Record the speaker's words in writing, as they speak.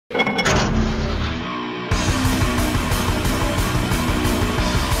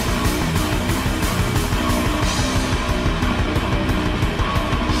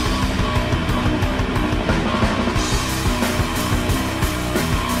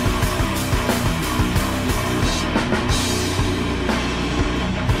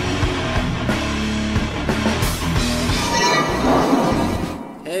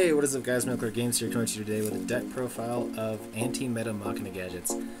up guys, MechlordGames here, coming to you today with a deck profile of anti-meta Machina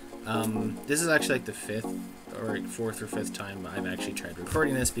gadgets. This is actually like the fourth or fifth time I've actually tried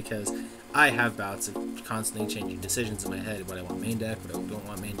recording this because I have bouts of constantly changing decisions in my head, what I want main deck, what I don't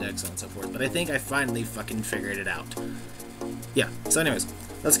want main deck, so on and so forth, but I think I finally fucking figured it out. Yeah, so anyways,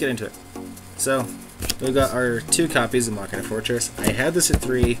 let's get into it. So, we've got our 2 copies of Machina Fortress. I had this at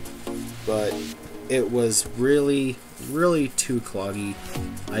 3, but it was really too cloggy.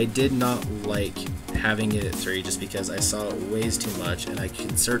 I did not like having it at 3 just because I saw it weighs too much and I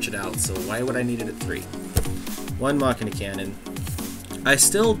can search it out, so why would I need it at 3? 1 Machina Cannon. I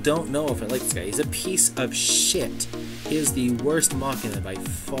still don't know if I like this guy. He's a piece of shit. He is the worst Machina by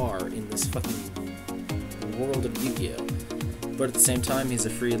far in this fucking world of Yu-Gi-Oh! But at the same time, he's a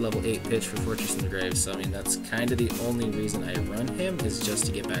free level 8 pitch for Fortress in the Grave, so I mean that's kind of the only reason I run him, is just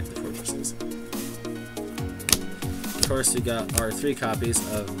to get back the fortresses. Of course, we got our 3 copies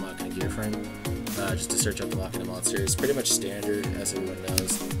of Machina Gear Frame, just to search out the Machina monsters. Pretty much standard, as everyone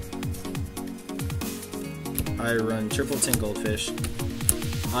knows. I run triple tin goldfish.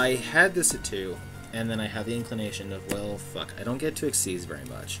 I had this at 2, and then I had the inclination of, well, fuck, I don't get to Xyz very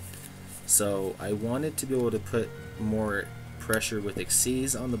much. So I wanted to be able to put more pressure with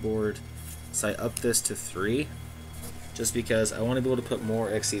Xyz on the board, so I upped this to 3, just because I want to be able to put more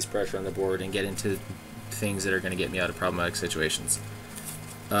Xyz pressure on the board and get into things that are going to get me out of problematic situations.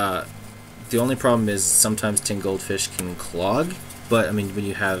 The only problem is sometimes tin goldfish can clog, but I mean when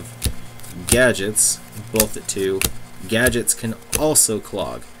you have gadgets, both at 2, gadgets can also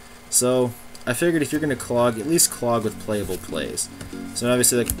clog. So I figured if you're going to clog, at least clog with playable plays. So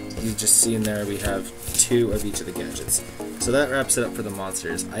obviously, like you just see in there, we have 2 of each of the gadgets. So that wraps it up for the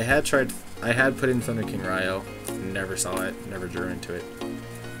monsters. I had put in Thunder King Ryo, never saw it, never drew into it.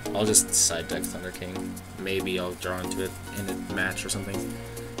 I'll just side deck Thunder King. Maybe I'll draw into it in a match or something.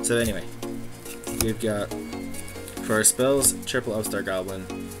 So anyway, we've got, for our spells, triple Upstart Goblin.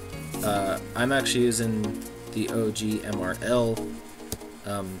 I'm actually using the OG MRL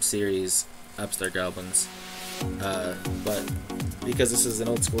series Upstart Goblins. But because this is an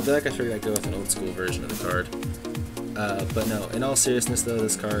old school deck, I figured I'd go with an old school version of the card. But no, in all seriousness though,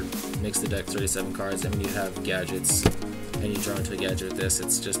 this card makes the deck 37 cards, and when you have gadgets and you draw into a gadget with this,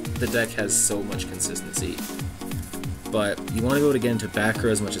 it's just, the deck has so much consistency. But you want to be able to get into back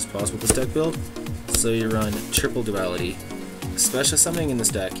row as much as possible with this deck build, so you run triple duality. Special summoning in this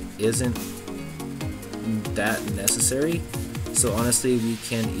deck isn't that necessary, so honestly we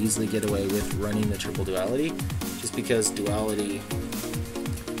can easily get away with running the triple duality, just because duality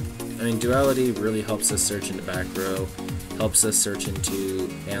really helps us search into back row, helps us search into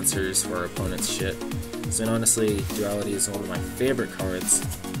answers for our opponent's shit. So honestly, duality is one of my favorite cards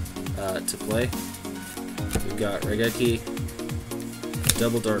to play. We've got Regeki,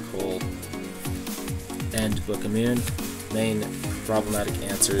 Double Dark Hole, and Book of Moon, main problematic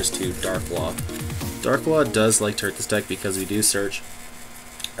answers to Dark Law. Dark Law does like to hurt this deck because we do search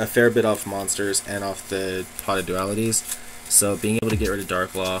a fair bit off monsters and off the potted dualities, so being able to get rid of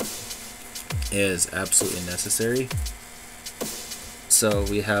Dark Law is absolutely necessary. So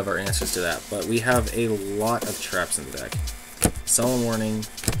we have our answers to that, but we have a lot of traps in the deck. Solemn Warning,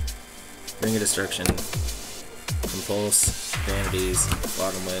 Ring of Destruction, Compulse, Vanities,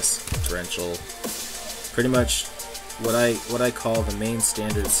 Bottomless, Torrential, pretty much what I call the main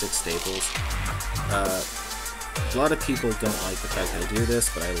standard 6 staples. A lot of people don't like the fact that I do this,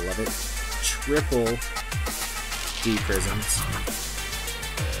 but I love it. Triple D Prisms,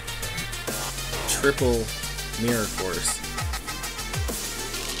 triple Mirror Force,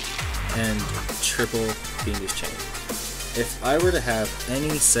 and triple Fiendish Chain. If I were to have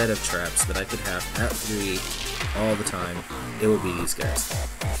any set of traps that I could have at 3 all the time, it would be these guys.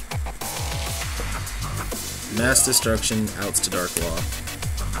 Mass Destruction outs to Dark Law,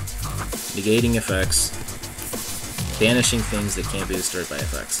 negating effects, banishing things that can't be destroyed by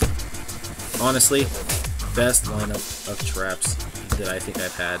effects. Honestly, best lineup of traps that I think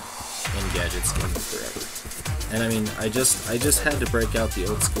I've had in gadgets in forever. And I mean, I just had to break out the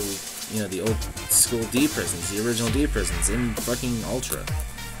old school, you know, the old school D prisons, the original D prisons in fucking Ultra.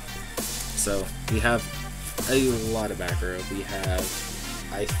 So we have a lot of back row. We have,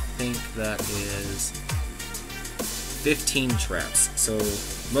 I think that is 15 traps. So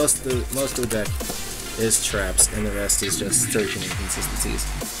most of the deck is traps, and the rest is just searching inconsistencies.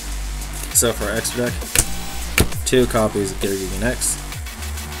 So for our extra deck, 2 copies of Gadget X,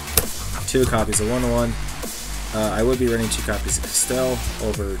 2 copies of 101. I would be running 2 copies of Castell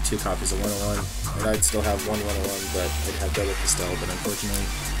over 2 copies of 101, and I'd still have 1 101, but I'd have double Castell, but unfortunately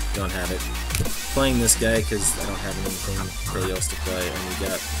don't have it. Playing this guy because I don't have anything really else to play, and we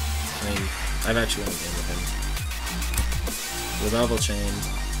got I mean, I've actually won a game with him. Revival Chain.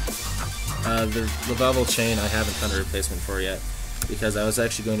 The Revival Chain I haven't found a replacement for yet, because I was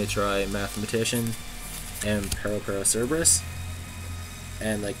actually going to try Mathematician and Cerberus,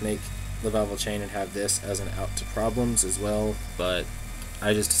 and like make Revival Chain and have this as an out to problems as well, but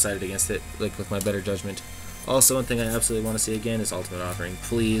I just decided against it, like with my better judgment. Also, one thing I absolutely want to see again is Ultimate Offering.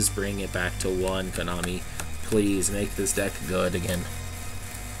 Please bring it back to 1, Konami. Please make this deck good again.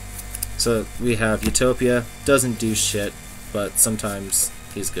 So we have Utopia, doesn't do shit, but sometimes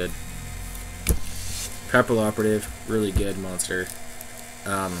he's good. Capital Operative, really good monster.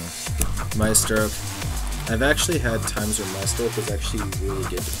 Maestro, I've actually had times where Maestro is actually really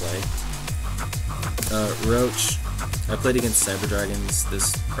good to play. Roach, I played against Cyber Dragons,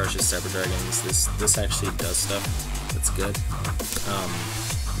 this precious Cyber Dragons, this actually does stuff that's good.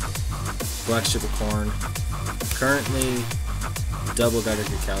 Black Strip of Corn, currently double Gadget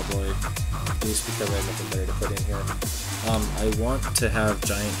Cowboy, just because I have nothing better to put in here. I want to have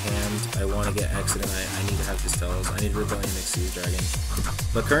Giant Hand, I want to get Exit, and I need to have Dispels, I need Rebellion Exceed Dragon.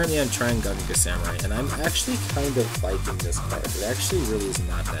 But currently I'm trying Gunga Samurai, and I'm actually kind of liking this card. It actually really is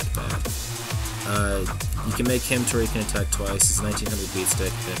not that bad. You can make him to where he can attack twice. He's 1900 beat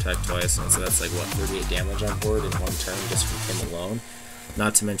stick, he can attack twice, and so that's like, what, 38 damage on board in one turn just from him alone.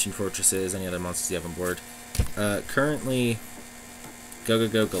 Not to mention fortresses, any other monsters you have on board. Currently, Go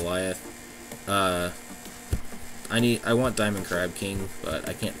Goliath. I want Diamond Crab King, but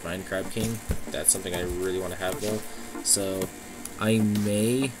I can't find Crab King. That's something I really want to have though. So I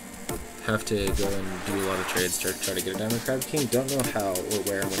may have to go and do a lot of trades to try to get a Diamond Crab King. Don't know how or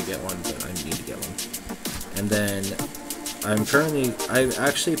where I'm going to get one, but I need to get one. And then I've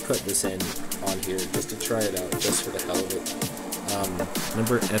actually put this in on here just to try it out, just for the hell of it.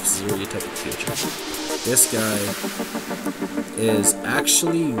 Remember F-Zero Utopia Future? This guy is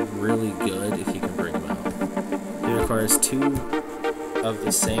actually really good if you can bring him out. He requires 2 of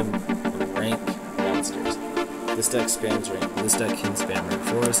the same rank monsters. This deck spans rank. This deck can span rank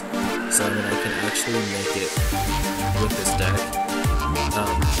 4s, so I mean I can actually make it with this deck.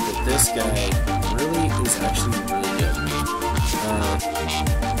 But this guy really is actually really good.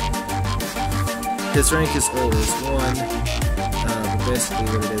 His rank is always 1. Basically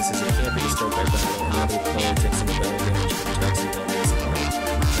what it is he can't be destroyed by battle. Another player takes some battle damage from attacks and this card.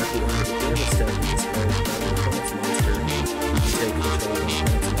 At the end of the damage step, you discard an opponent's monster. You can take control of an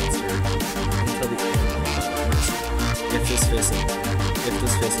opponent's monster until the end of the battle. If this faces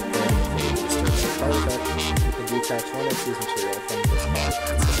player, you can destroy by card effect. You can detach 1 XP's material from this card.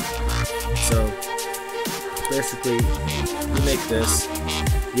 So basically, you make this,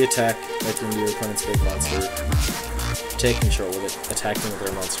 you attack like when your opponent's big monster. Take control of it, attacking with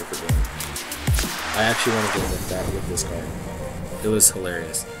their monster for game. I actually want to game with that with this card. It was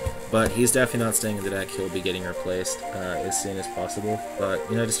hilarious. But he's definitely not staying in the deck, he'll be getting replaced as soon as possible. But,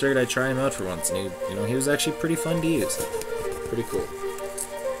 you know, I just figured I'd try him out for once, and he was actually pretty fun to use. Pretty cool.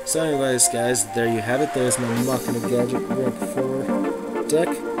 So anyways, guys, there you have it. There's my MechlordGames rank 4 deck.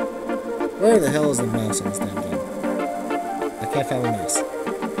 Where the hell is the mouse on this damn game? I can't find the mouse.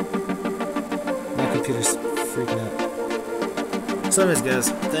 My computer's freaking out. So anyways guys,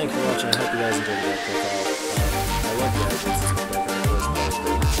 thank you for watching. I hope you guys enjoyed the deck profile. I love Gadget, it's my favorite.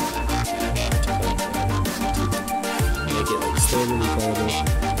 Make it like still really playable.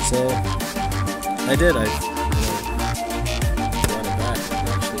 So I did, brought it back.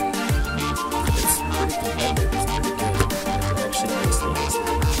 Actually, it's pretty competitive, it's pretty good. It actually makes things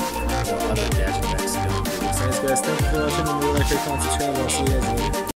other Gadget decks go through. So anyways guys, thank you for watching, and if you like your content channel, I'll see you guys later.